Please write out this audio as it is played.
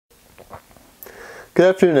Good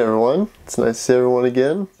afternoon, everyone. It's nice to see everyone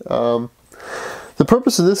again. The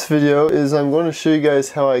purpose of this video is I'm going to show you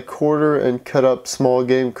guys how I quarter and cut up small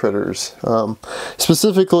game critters.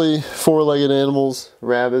 Specifically four-legged animals,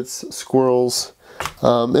 rabbits, squirrels.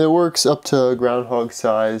 It works up to groundhog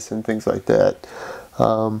size and things like that.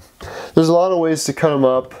 There's a lot of ways to cut them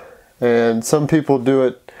up, and some people do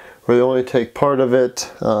it where they only take part of it.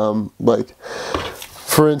 Like,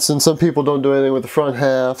 for instance, some people don't do anything with the front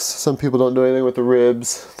halves, some people don't do anything with the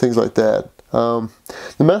ribs, things like that. The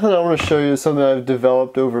method I want to show you is something I've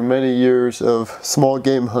developed over many years of small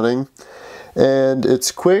game hunting, and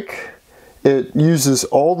it's quick, it uses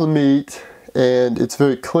all the meat, and it's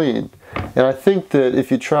very clean. And I think that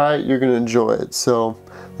if you try it, you're going to enjoy it. So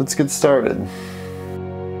let's get started.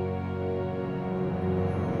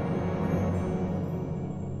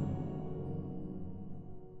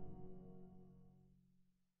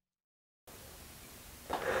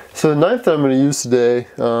 So the knife that I'm going to use today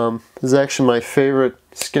is actually my favorite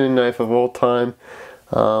skinning knife of all time.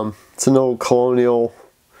 It's an old colonial,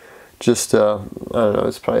 just, I don't know,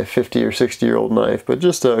 it's probably a 50 or 60 year old knife, but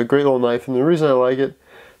just a great little knife. And the reason I like it,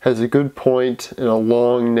 has a good point and a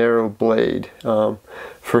long, narrow blade.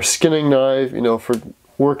 For a skinning knife, you know, for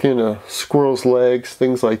working a squirrel's legs,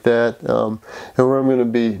 things like that, and where I'm going to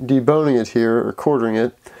be deboning it here, or quartering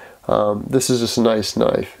it, this is just a nice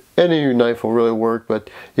knife. Any knife will really work, but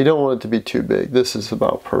you don't want it to be too big. This is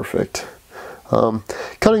about perfect.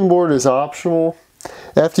 Cutting board is optional.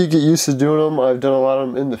 After you get used to doing them, I've done a lot of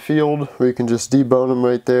them in the field where you can just debone them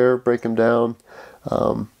right there, break them down.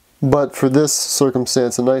 But for this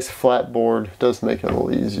circumstance, a nice flat board does make it a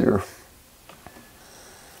little easier.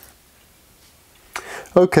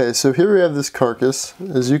 Okay, so here we have this carcass.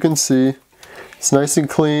 As you can see, it's nice and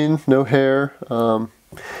clean, no hair.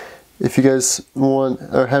 If you guys want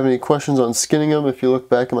or have any questions on skinning them, if you look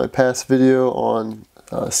back at my past video on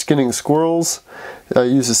skinning squirrels, I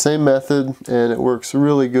use the same method and it works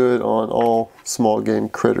really good on all small game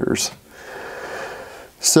critters.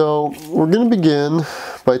 So we're going to begin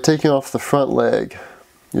by taking off the front leg.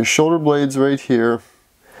 Your shoulder blade's right here.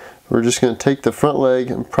 We're just going to take the front leg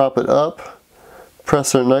and prop it up,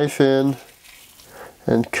 press our knife in,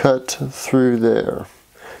 and cut through there.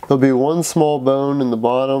 There'll be one small bone in the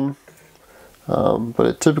bottom, but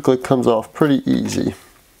it typically comes off pretty easy.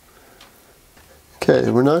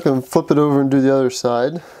 Okay, we're now going to flip it over and do the other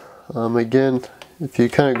side. Again, if you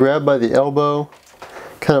kind of grab by the elbow,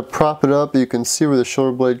 kind of prop it up, you can see where the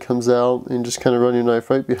shoulder blade comes out, and just kind of run your knife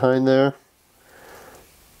right behind there.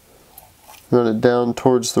 Run it down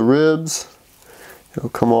towards the ribs. It'll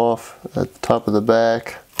come off at the top of the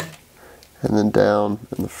back, and then down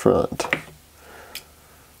in the front.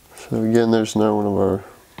 So again, there's now one of our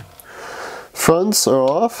fronts are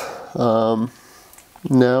off.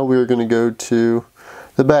 Now we're going to go to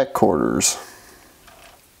the back quarters.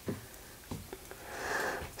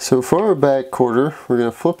 So for our back quarter, we're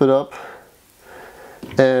going to flip it up,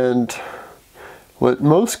 and what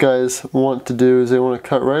most guys want to do is they want to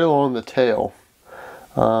cut right along the tail,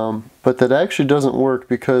 but that actually doesn't work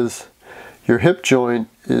because your hip joint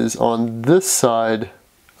is on this side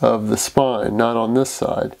of the spine, not on this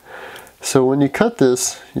side. So when you cut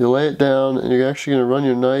this, you lay it down and you're actually going to run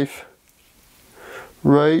your knife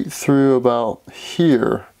right through about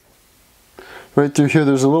here. Right through here,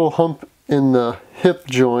 there's a little hump in the hip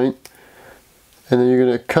joint, and then you're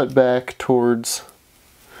going to cut back towards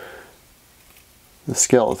the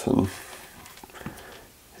skeleton.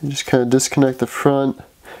 You just kind of disconnect the front,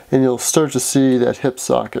 and you'll start to see that hip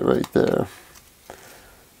socket right there.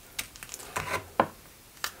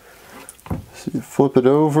 So you flip it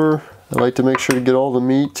over. I like to make sure to get all the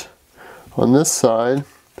meat on this side.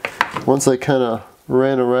 Once I kind of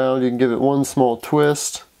ran around, you can give it one small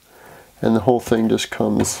twist, and the whole thing just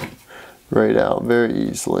comes right out very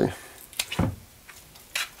easily.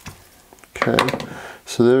 Okay,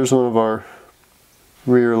 so there's one of our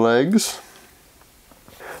rear legs.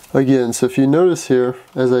 Again, so if you notice here,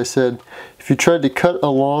 as I said, if you tried to cut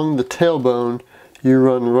along the tailbone, you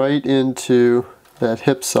run right into that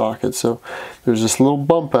hip socket. So there's this little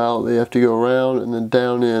bump out that you have to go around and then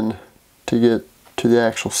down in to get to the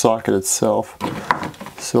actual socket itself.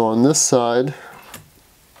 So on this side,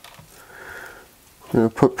 we're going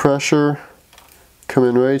to put pressure, come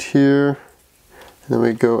in right here, and then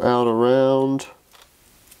we go out around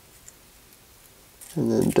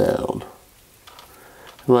and then down.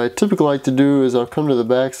 And what I typically like to do is I'll come to the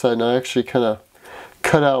back side and I actually kind of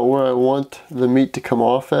cut out where I want the meat to come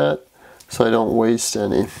off at, so I don't waste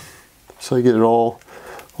any. So I get it all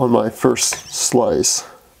on my first slice.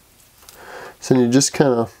 So you just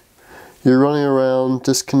kind of, you're running around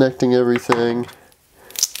disconnecting everything,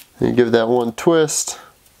 And you give that one twist,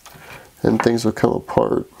 and things will come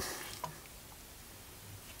apart.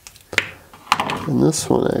 And this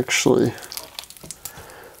one actually,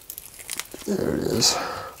 there it is.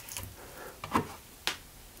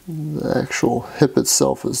 The actual hip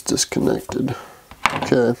itself is disconnected.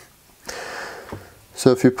 Okay.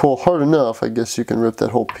 So if you pull hard enough, I guess you can rip that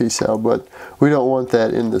whole piece out, but we don't want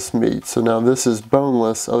that in this meat. So now this is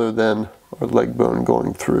boneless other than our leg bone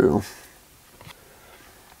going through.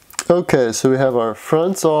 Okay, so we have our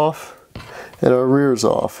fronts off and our rears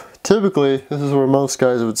off. Typically, this is where most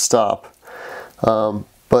guys would stop.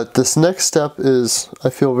 But this next step is, I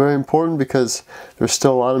feel, very important because there's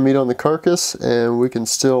still a lot of meat on the carcass, and we can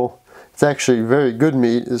still, it's actually very good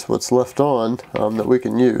meat is what's left on that we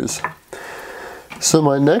can use. So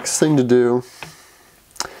my next thing to do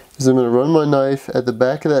is I'm going to run my knife at the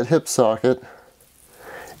back of that hip socket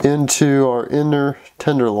into our inner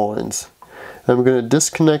tenderloins. And I'm going to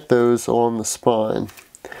disconnect those along the spine.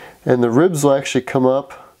 And the ribs will actually come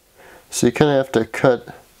up, so you kind of have to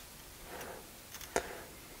cut.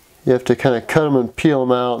 You have to kind of cut them and peel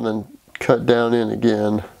them out and then cut down in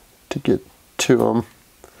again to get to them.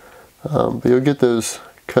 But you'll get those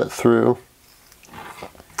cut through.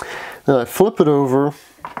 Then I flip it over,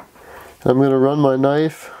 and I'm going to run my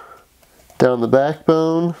knife down the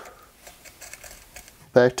backbone,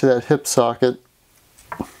 back to that hip socket.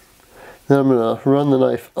 Then I'm going to run the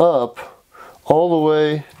knife up all the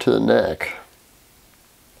way to the neck.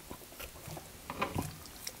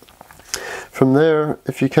 From there,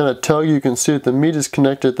 if you kind of tug, you can see that the meat is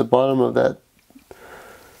connected at the bottom of that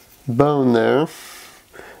bone there. And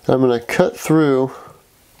I'm going to cut through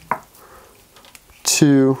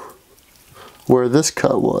to where this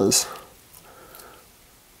cut was.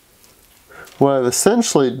 What I've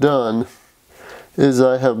essentially done is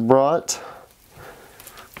I have brought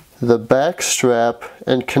the back strap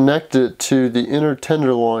and connected it to the inner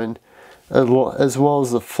tenderloin as well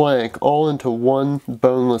as the flank, all into one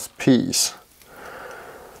boneless piece.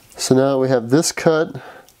 So now we have this cut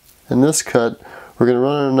and this cut. We're going to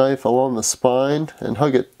run our knife along the spine and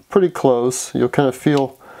hug it pretty close. You'll kind of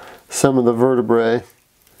feel some of the vertebrae,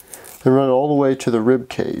 and run it all the way to the rib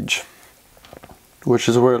cage, which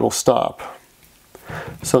is where it'll stop.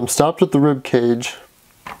 So I'm stopped at the rib cage.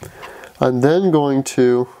 I'm then going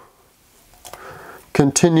to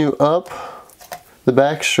continue up the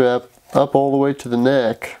back strap, up all the way to the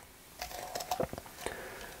neck.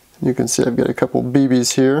 You can see I've got a couple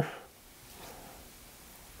BBs here.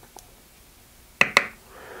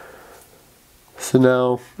 So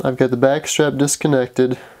now I've got the back strap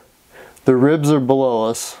disconnected. The ribs are below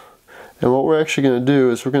us. And what we're actually going to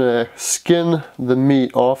do is we're going to skin the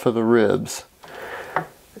meat off of the ribs.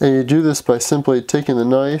 And you do this by simply taking the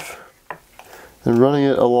knife and running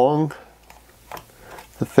it along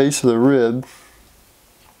the face of the rib.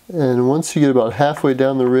 And once you get about halfway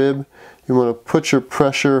down the rib, you want to put your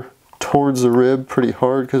pressure towards the rib pretty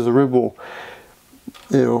hard, because the rib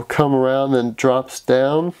it'll come around and drops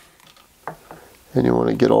down, and you want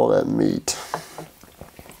to get all that meat.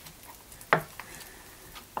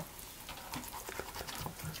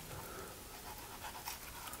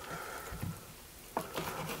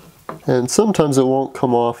 And sometimes it won't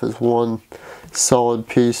come off as one solid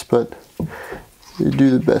piece, but you do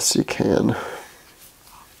the best you can.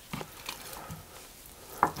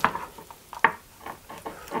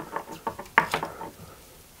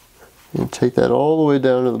 You take that all the way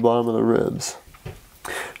down to the bottom of the ribs.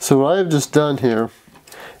 So what I've just done here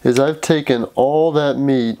is I've taken all that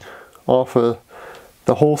meat off of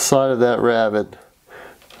the whole side of that rabbit.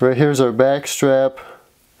 Right here's our back strap,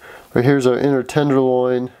 right here's our inner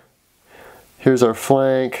tenderloin, here's our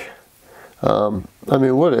flank. I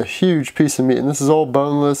mean, what a huge piece of meat. And this is all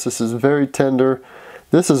boneless. This is very tender.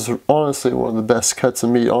 This is honestly one of the best cuts of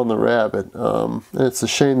meat on the rabbit. And it's a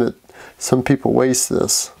shame that some people waste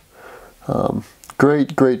this.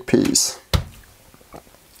 Great piece.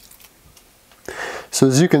 So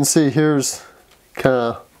as you can see, here's kind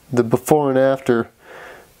of the before and after.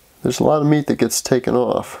 There's a lot of meat that gets taken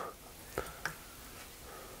off.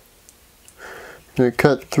 You're going to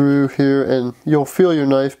cut through here, and you'll feel your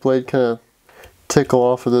knife blade kind of tickle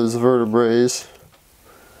off of those vertebrae.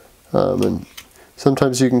 And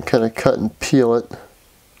sometimes you can kind of cut and peel it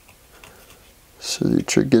so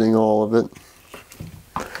that you're getting all of it.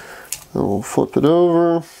 And we'll flip it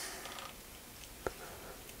over.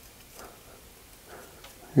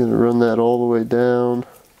 You're going to run that all the way down.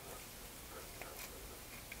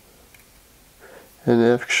 And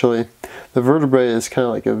actually, the vertebrae is kind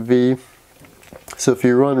of like a V. So if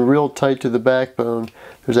you run real tight to the backbone,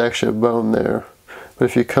 there's actually a bone there. But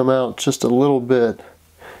if you come out just a little bit,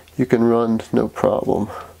 you can run no problem.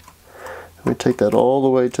 We take that all the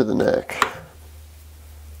way to the neck.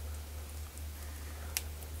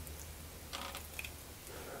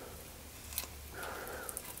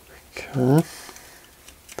 Okay.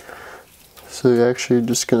 So you're actually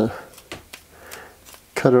just going to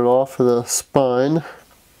cut it off of the spine.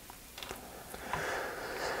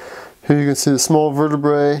 Here you can see the small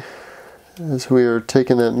vertebrae as we are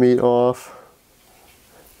taking that meat off.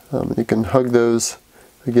 You can hug those.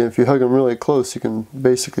 Again, if you hug them really close, you can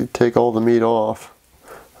basically take all the meat off.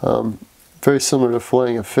 Very similar to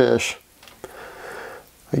filleting a fish.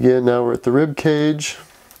 Again, now we're at the rib cage.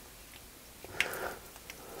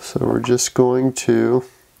 So we're just going to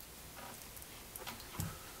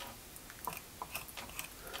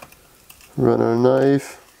run our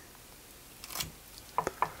knife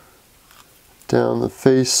down the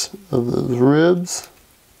face of those ribs.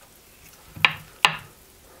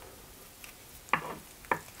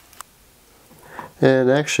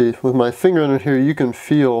 And actually, with my finger under here, I can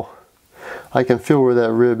feel where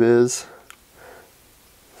that rib is.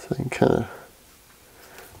 So I can kind of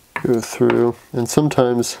go through. And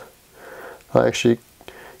sometimes I actually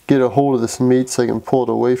get a hold of this meat so I can pull it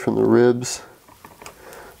away from the ribs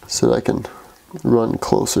so that I can run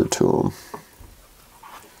closer to them.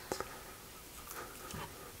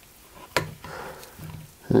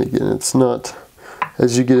 And again, it's not,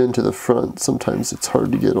 as you get into the front, sometimes it's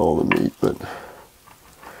hard to get all the meat, but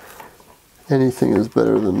anything is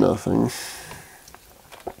better than nothing.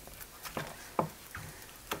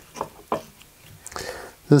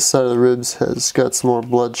 This side of the ribs has got some more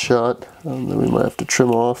bloodshot that we might have to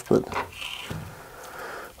trim off, but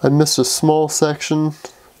I missed a small section,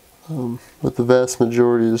 but the vast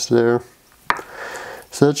majority is there.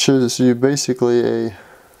 So that shows you basically a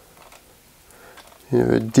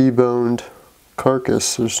deboned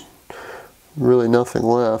carcass. There's really nothing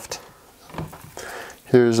left.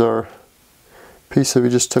 Here's our piece that we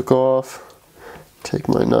just took off. Take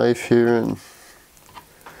my knife here and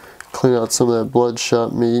clean out some of that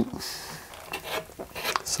bloodshot meat.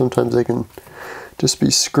 Sometimes they can just be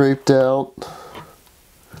scraped out.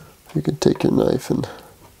 You can take your knife and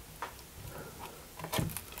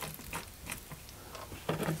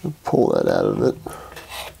pull that out of it.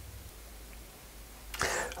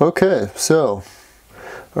 Okay, so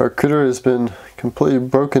our critter has been completely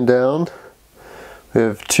broken down. We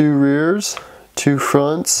have 2 rears, 2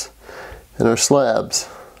 fronts, and our slabs.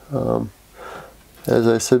 As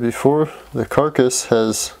I said before, the carcass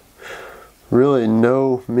has really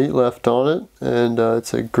no meat left on it, and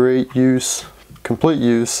it's a great use, complete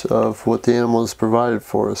use of what the animal has provided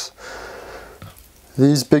for us.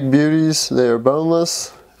 These big beauties, they are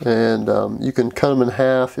boneless, and you can cut them in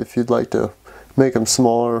half if you'd like to make them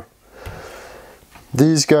smaller.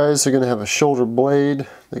 These guys are going to have a shoulder blade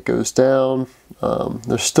that goes down.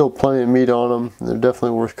 There's still plenty of meat on them. They're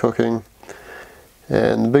definitely worth cooking.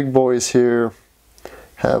 And the big boys here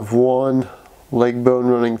have 1 leg bone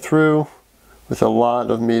running through with a lot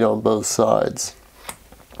of meat on both sides.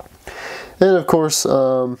 And of course,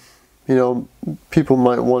 people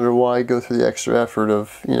might wonder why go through the extra effort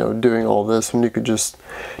of, doing all this when you could just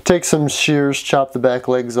take some shears, chop the back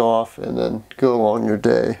legs off, and then go along your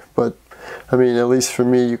day. But I mean, at least for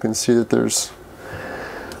me, you can see that there's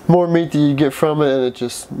more meat that you get from it, and it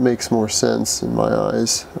just makes more sense in my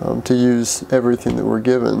eyes to use everything that we're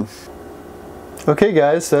given. Okay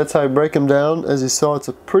guys, so that's how I break them down. As you saw, it's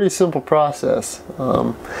a pretty simple process.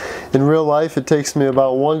 In real life, it takes me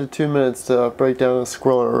about 1 to 2 minutes to break down a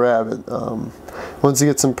squirrel or a rabbit. Once you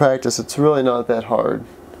get some practice, it's really not that hard.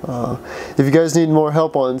 If you guys need more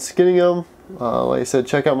help on skinning them, like I said,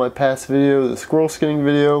 check out my past video, the squirrel skinning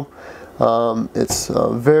video. It's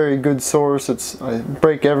a very good source. I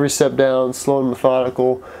break every step down, slow and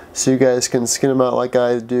methodical, so you guys can skin them out like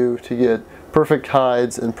I do to get perfect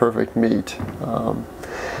hides and perfect meat.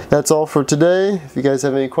 That's all for today. If you guys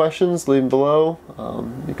have any questions, leave them below.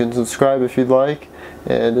 You can subscribe if you'd like,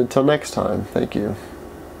 and until next time, thank you.